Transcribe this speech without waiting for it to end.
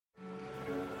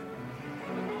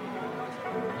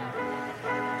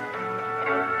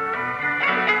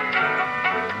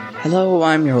Hello,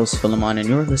 I'm your host Philemon, and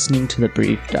you're listening to The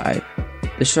Brief Dive,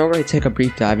 the show where I take a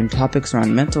brief dive in topics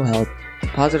around mental health,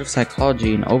 positive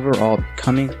psychology, and overall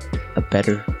becoming a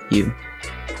better you.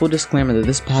 Full disclaimer that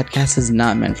this podcast is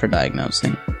not meant for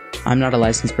diagnosing. I'm not a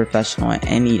licensed professional at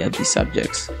any of these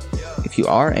subjects. If you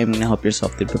are aiming to help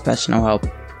yourself through professional help,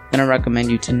 then I recommend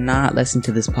you to not listen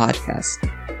to this podcast.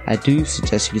 I do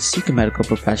suggest you to seek a medical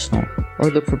professional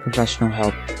or look for professional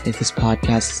help if this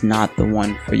podcast is not the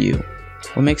one for you.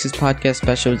 What makes this podcast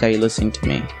special is that you're listening to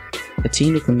me, a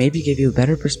team who can maybe give you a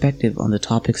better perspective on the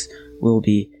topics we'll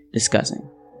be discussing.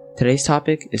 Today's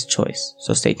topic is choice,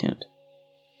 so stay tuned.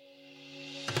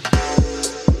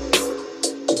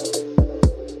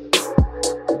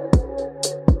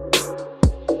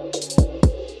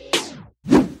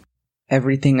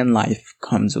 Everything in life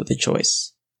comes with a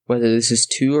choice. Whether this is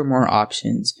two or more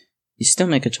options, you still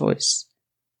make a choice.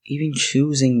 Even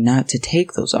choosing not to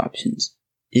take those options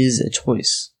is a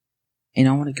choice. And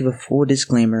I want to give a full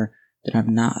disclaimer that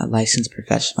I'm not a licensed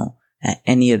professional at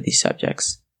any of these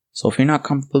subjects. So if you're not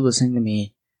comfortable listening to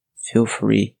me, feel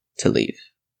free to leave.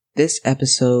 This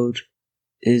episode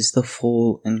is the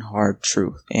full and hard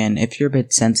truth. And if you're a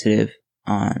bit sensitive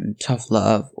on tough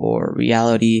love or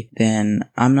reality, then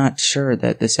I'm not sure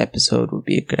that this episode would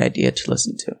be a good idea to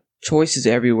listen to. Choice is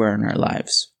everywhere in our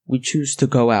lives. We choose to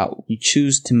go out. We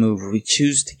choose to move. We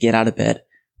choose to get out of bed.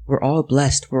 We're all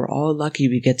blessed. We're all lucky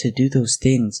we get to do those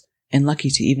things, and lucky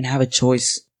to even have a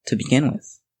choice to begin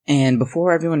with. And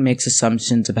before everyone makes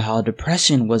assumptions about how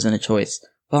depression wasn't a choice,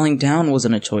 falling down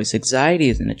wasn't a choice, anxiety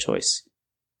isn't a choice.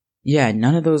 Yeah,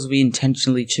 none of those we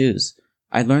intentionally choose.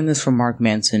 I learned this from Mark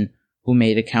Manson, who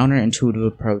made a counterintuitive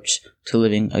approach to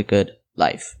living a good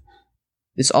life.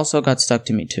 This also got stuck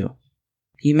to me too.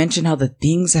 He mentioned how the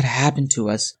things that happened to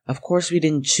us, of course we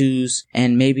didn't choose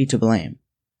and may be to blame.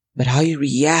 But how you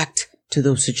react to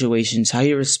those situations, how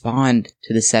you respond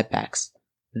to the setbacks,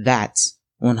 that's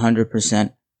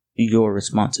 100% your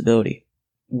responsibility,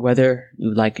 whether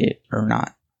you like it or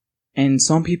not. And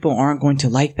some people aren't going to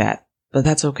like that, but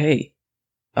that's okay.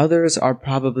 Others are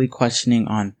probably questioning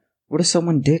on, what if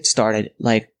someone did start it,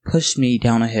 like push me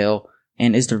down a hill,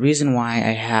 and is the reason why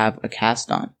I have a cast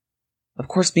on? Of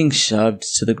course, being shoved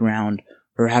to the ground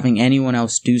or having anyone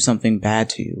else do something bad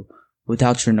to you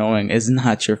without your knowing is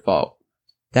not your fault.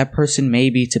 That person may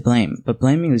be to blame, but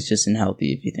blaming is just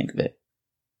unhealthy if you think of it.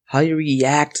 How you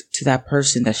react to that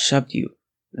person that shoved you,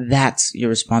 that's your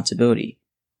responsibility.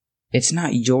 It's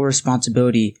not your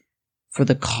responsibility for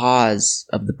the cause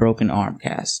of the broken arm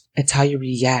cast. It's how you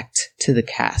react to the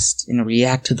cast and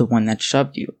react to the one that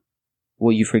shoved you.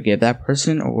 Will you forgive that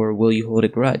person or will you hold a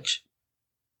grudge?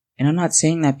 And I'm not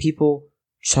saying that people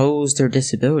chose their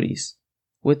disabilities.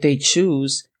 What they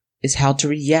choose is how to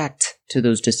react to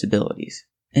those disabilities.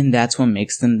 And that's what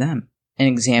makes them them. An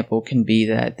example can be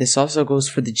that this also goes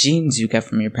for the genes you get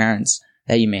from your parents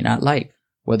that you may not like.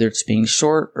 Whether it's being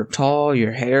short or tall,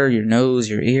 your hair, your nose,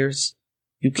 your ears.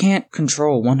 You can't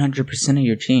control 100% of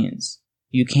your genes.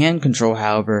 You can control,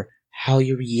 however, how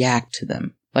you react to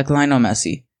them. Like Lionel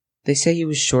Messi. They say he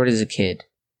was short as a kid.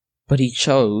 But he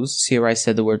chose, see where I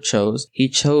said the word chose, he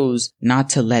chose not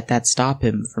to let that stop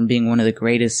him from being one of the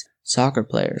greatest soccer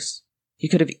players. He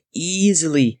could have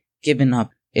easily given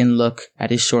up and look at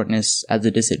his shortness as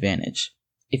a disadvantage.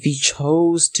 If he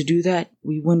chose to do that,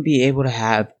 we wouldn't be able to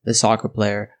have the soccer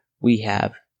player we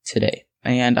have today.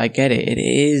 And I get it. It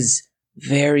is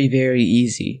very, very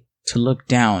easy to look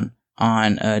down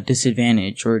on a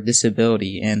disadvantage or a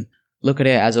disability and look at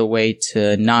it as a way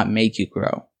to not make you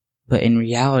grow. But in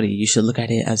reality, you should look at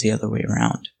it as the other way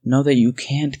around. Know that you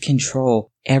can't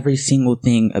control every single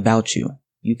thing about you.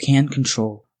 You can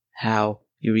control how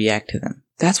you react to them.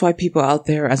 That's why people out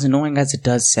there, as annoying as it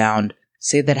does sound,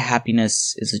 say that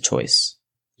happiness is a choice.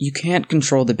 You can't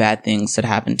control the bad things that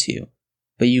happen to you,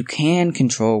 but you can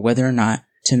control whether or not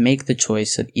to make the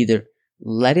choice of either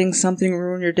letting something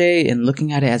ruin your day and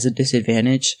looking at it as a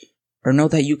disadvantage, or know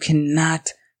that you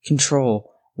cannot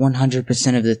control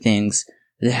 100% of the things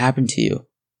that happen to you,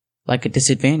 like a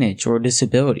disadvantage or a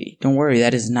disability. Don't worry,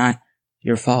 that is not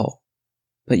your fault.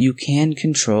 But you can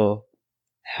control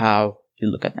how you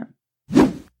look at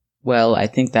them. Well, I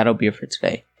think that'll be it for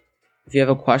today. If you have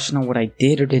a question on what I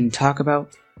did or didn't talk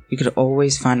about, you could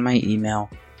always find my email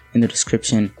in the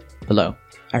description below.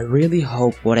 I really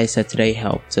hope what I said today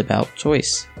helped about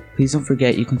choice. Please don't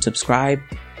forget you can subscribe,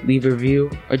 leave a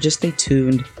review, or just stay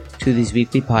tuned to these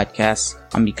weekly podcasts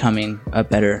on becoming a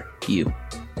better you.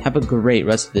 Have a great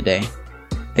rest of the day.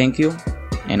 Thank you,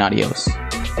 and adios.